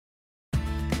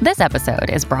This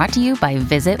episode is brought to you by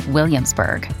Visit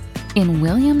Williamsburg. In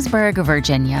Williamsburg,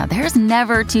 Virginia, there's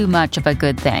never too much of a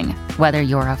good thing. Whether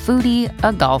you're a foodie,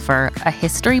 a golfer, a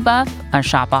history buff, a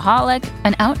shopaholic,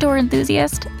 an outdoor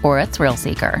enthusiast, or a thrill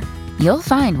seeker, you'll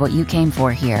find what you came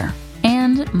for here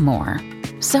and more.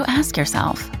 So ask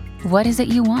yourself, what is it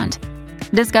you want?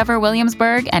 Discover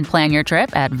Williamsburg and plan your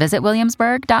trip at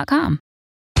visitwilliamsburg.com.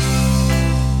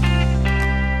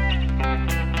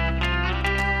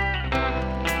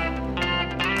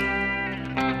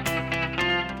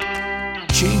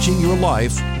 Changing your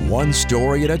life one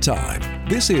story at a time.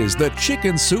 This is the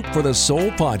Chicken Soup for the Soul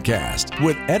podcast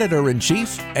with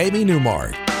Editor-in-Chief Amy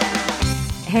Newmark.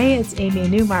 Hey, it's Amy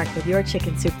Newmark with your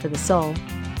Chicken Soup for the Soul.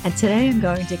 And today I'm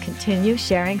going to continue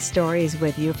sharing stories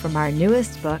with you from our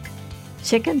newest book,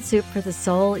 Chicken Soup for the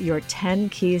Soul, Your 10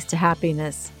 Keys to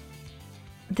Happiness.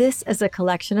 This is a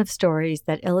collection of stories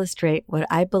that illustrate what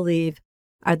I believe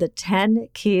are the 10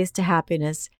 keys to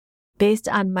happiness based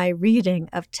on my reading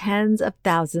of tens of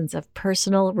thousands of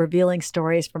personal, revealing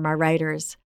stories from our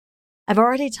writers. I've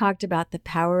already talked about the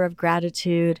power of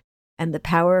gratitude and the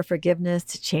power of forgiveness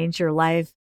to change your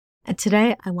life. And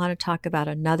today I want to talk about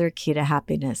another key to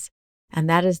happiness, and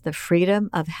that is the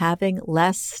freedom of having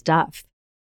less stuff.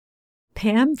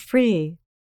 Pam Free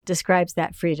describes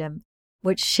that freedom,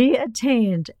 which she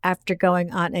attained after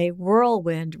going on a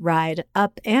whirlwind ride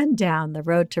up and down the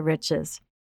road to riches.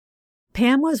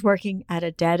 Pam was working at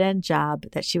a dead-end job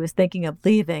that she was thinking of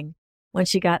leaving when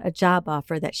she got a job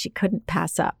offer that she couldn't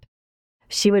pass up.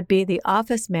 She would be the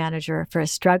office manager for a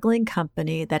struggling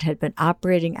company that had been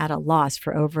operating at a loss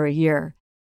for over a year,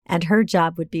 and her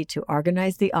job would be to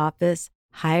organize the office,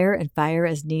 hire and fire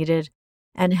as needed,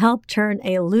 and help turn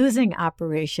a losing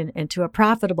operation into a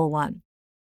profitable one.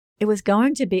 It was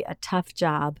going to be a tough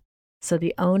job, so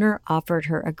the owner offered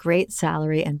her a great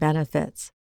salary and benefits.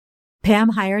 Pam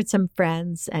hired some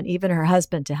friends and even her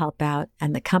husband to help out,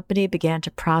 and the company began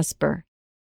to prosper.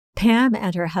 Pam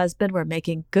and her husband were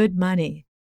making good money.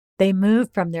 They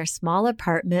moved from their small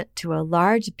apartment to a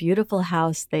large, beautiful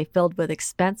house they filled with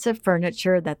expensive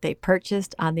furniture that they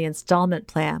purchased on the installment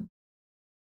plan.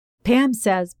 Pam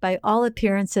says, by all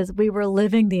appearances, we were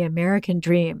living the American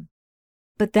dream.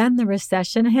 But then the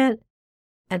recession hit,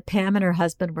 and Pam and her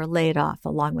husband were laid off,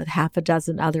 along with half a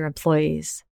dozen other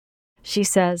employees. She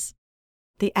says,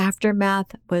 the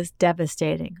aftermath was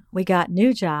devastating. We got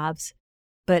new jobs,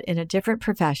 but in a different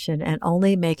profession and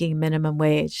only making minimum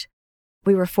wage.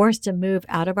 We were forced to move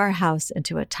out of our house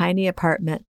into a tiny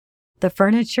apartment. The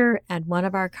furniture and one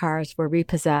of our cars were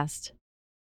repossessed.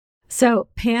 So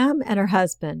Pam and her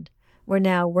husband were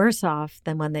now worse off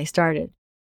than when they started.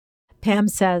 Pam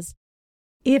says,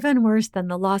 even worse than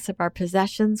the loss of our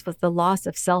possessions was the loss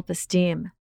of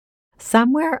self-esteem.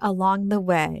 Somewhere along the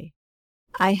way,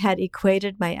 I had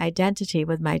equated my identity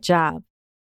with my job,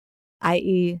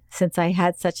 i.e., since I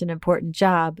had such an important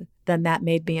job, then that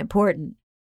made me important.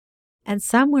 And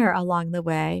somewhere along the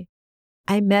way,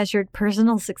 I measured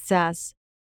personal success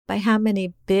by how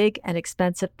many big and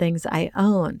expensive things I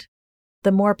owned.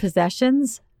 The more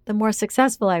possessions, the more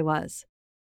successful I was.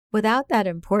 Without that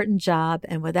important job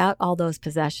and without all those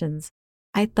possessions,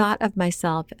 I thought of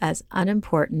myself as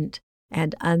unimportant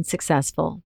and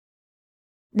unsuccessful.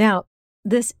 Now,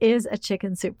 this is a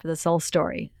Chicken Soup for the Soul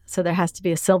story, so there has to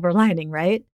be a silver lining,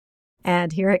 right?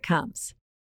 And here it comes.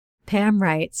 Pam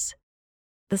writes,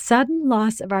 the sudden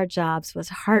loss of our jobs was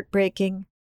heartbreaking,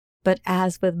 but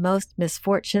as with most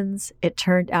misfortunes, it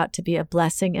turned out to be a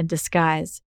blessing in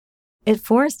disguise. It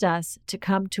forced us to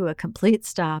come to a complete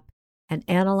stop and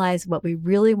analyze what we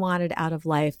really wanted out of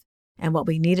life and what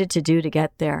we needed to do to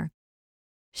get there.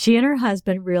 She and her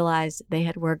husband realized they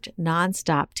had worked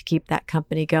nonstop to keep that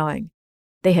company going.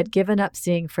 They had given up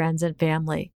seeing friends and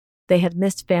family. They had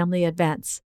missed family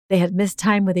events. They had missed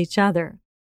time with each other.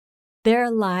 Their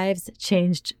lives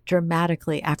changed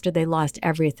dramatically after they lost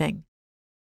everything.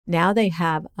 Now they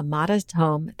have a modest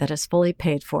home that is fully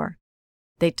paid for.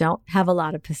 They don't have a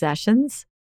lot of possessions,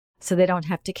 so they don't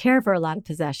have to care for a lot of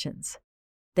possessions.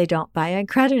 They don't buy on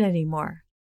credit anymore.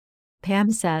 Pam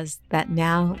says that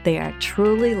now they are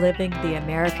truly living the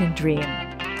American dream.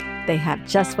 They have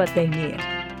just what they need.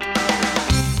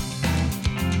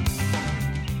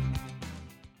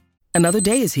 Another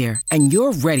day is here, and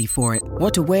you're ready for it.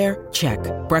 What to wear? Check.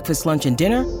 Breakfast, lunch, and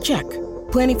dinner? Check.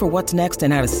 Planning for what's next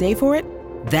and how to save for it?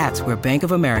 That's where Bank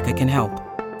of America can help.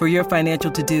 For your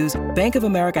financial to-dos, Bank of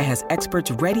America has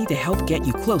experts ready to help get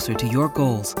you closer to your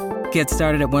goals. Get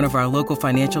started at one of our local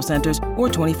financial centers or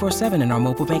 24/7 in our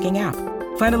mobile banking app.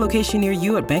 Find a location near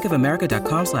you at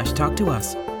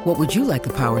bankofamerica.com/talktous. What would you like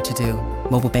the power to do?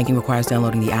 Mobile banking requires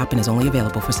downloading the app and is only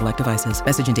available for select devices.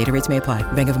 Message and data rates may apply.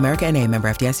 Bank of America N.A., member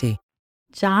FDIC.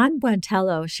 John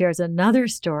Buentello shares another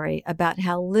story about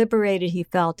how liberated he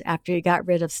felt after he got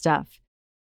rid of stuff.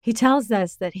 He tells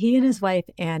us that he and his wife,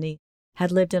 Annie,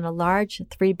 had lived in a large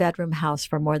 3-bedroom house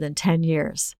for more than 10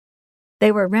 years. They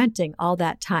were renting all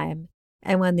that time,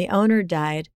 and when the owner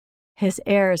died, his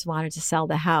heirs wanted to sell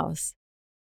the house.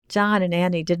 John and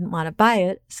Annie didn't want to buy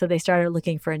it, so they started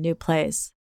looking for a new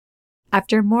place.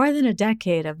 After more than a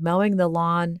decade of mowing the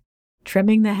lawn,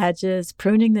 trimming the hedges,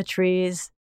 pruning the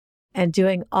trees, and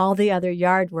doing all the other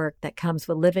yard work that comes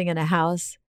with living in a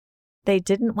house, they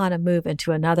didn't want to move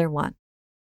into another one.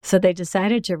 So they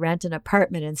decided to rent an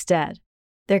apartment instead.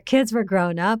 Their kids were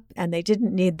grown up, and they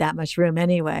didn't need that much room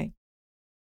anyway.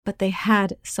 But they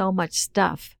had so much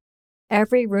stuff.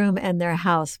 Every room in their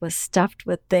house was stuffed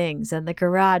with things, and the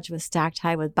garage was stacked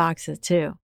high with boxes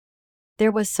too.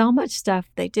 There was so much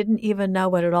stuff they didn't even know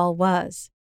what it all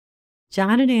was.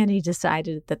 John and Annie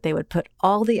decided that they would put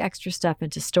all the extra stuff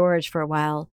into storage for a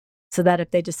while so that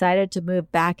if they decided to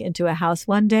move back into a house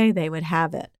one day, they would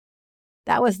have it.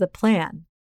 That was the plan.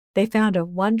 They found a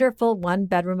wonderful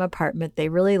 1-bedroom apartment they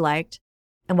really liked,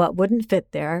 and what wouldn't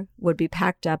fit there would be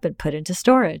packed up and put into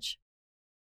storage.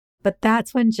 But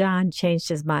that's when John changed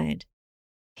his mind.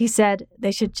 He said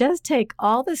they should just take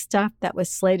all the stuff that was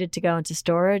slated to go into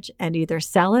storage and either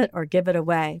sell it or give it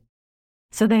away.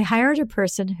 So they hired a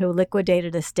person who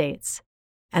liquidated estates,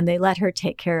 and they let her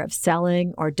take care of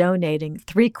selling or donating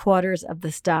 3/4 of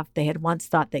the stuff they had once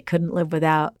thought they couldn't live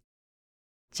without.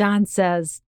 John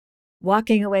says,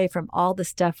 walking away from all the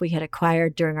stuff we had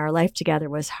acquired during our life together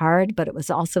was hard, but it was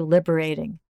also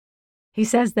liberating. He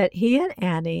says that he and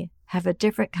Annie have a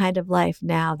different kind of life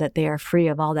now that they are free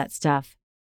of all that stuff.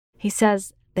 He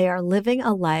says they are living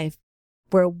a life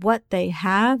where what they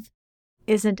have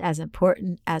isn't as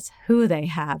important as who they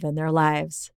have in their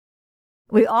lives.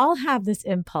 We all have this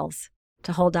impulse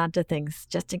to hold on to things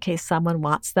just in case someone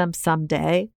wants them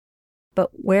someday. But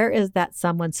where is that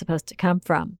someone supposed to come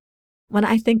from? When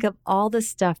I think of all the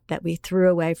stuff that we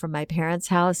threw away from my parents'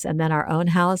 house and then our own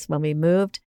house when we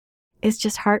moved, it's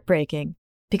just heartbreaking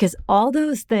because all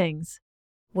those things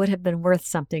would have been worth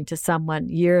something to someone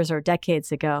years or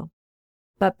decades ago.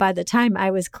 But by the time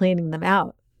I was cleaning them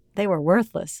out, they were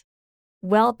worthless,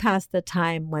 well past the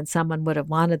time when someone would have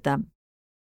wanted them.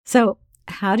 So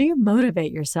how do you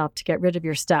motivate yourself to get rid of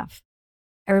your stuff?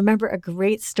 I remember a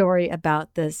great story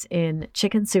about this in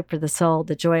Chicken Soup for the Soul,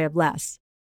 The Joy of Less.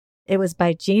 It was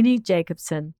by Jeannie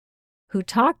Jacobson, who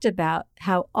talked about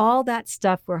how all that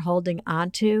stuff we're holding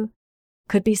onto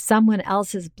could be someone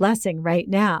else's blessing right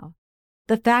now.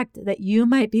 The fact that you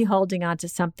might be holding onto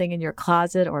something in your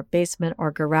closet or basement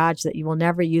or garage that you will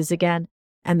never use again,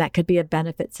 and that could be a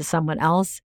benefit to someone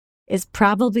else, is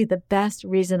probably the best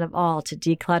reason of all to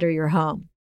declutter your home.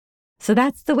 So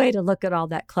that's the way to look at all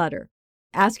that clutter.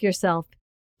 Ask yourself,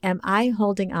 am I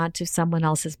holding on to someone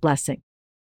else's blessing?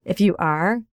 If you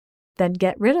are, then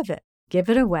get rid of it, give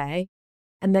it away,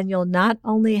 and then you'll not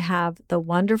only have the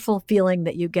wonderful feeling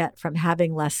that you get from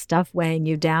having less stuff weighing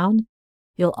you down,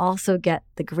 you'll also get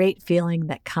the great feeling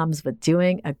that comes with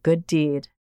doing a good deed.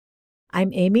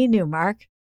 I'm Amy Newmark.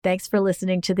 Thanks for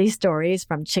listening to these stories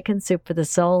from Chicken Soup for the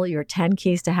Soul, Your 10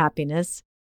 Keys to Happiness.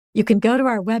 You can go to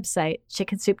our website,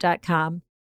 chickensoup.com,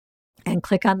 and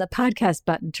click on the podcast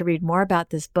button to read more about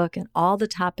this book and all the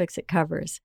topics it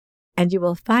covers. And you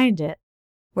will find it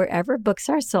wherever books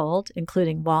are sold,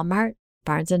 including Walmart,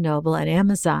 Barnes & Noble, and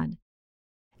Amazon.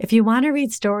 If you want to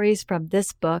read stories from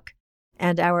this book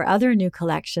and our other new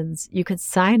collections, you can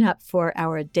sign up for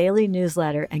our daily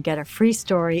newsletter and get a free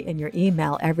story in your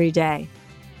email every day.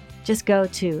 Just go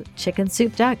to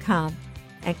chickensoup.com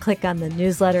and click on the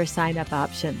newsletter sign-up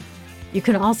option. You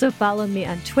can also follow me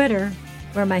on Twitter,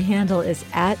 where my handle is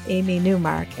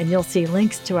 @AmyNewmark, and you'll see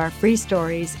links to our free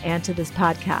stories and to this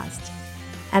podcast.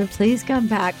 And please come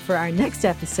back for our next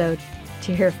episode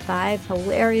to hear 5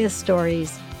 hilarious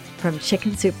stories from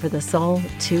Chicken Soup for the Soul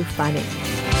Too Funny.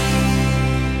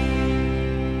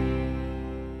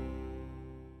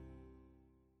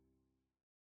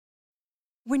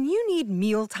 When you need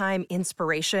mealtime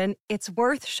inspiration, it's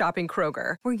worth shopping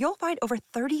Kroger, where you'll find over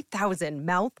 30,000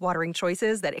 mouth-watering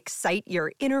choices that excite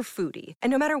your inner foodie.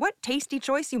 And no matter what tasty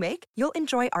choice you make, you'll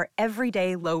enjoy our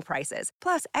everyday low prices,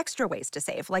 plus extra ways to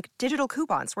save, like digital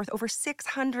coupons worth over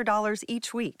 $600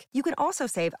 each week. You can also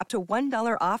save up to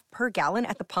 $1 off per gallon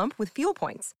at the pump with fuel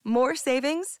points. More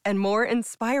savings and more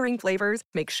inspiring flavors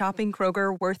make shopping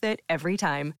Kroger worth it every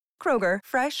time. Kroger,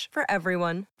 fresh for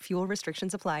everyone. Fuel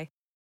restrictions apply.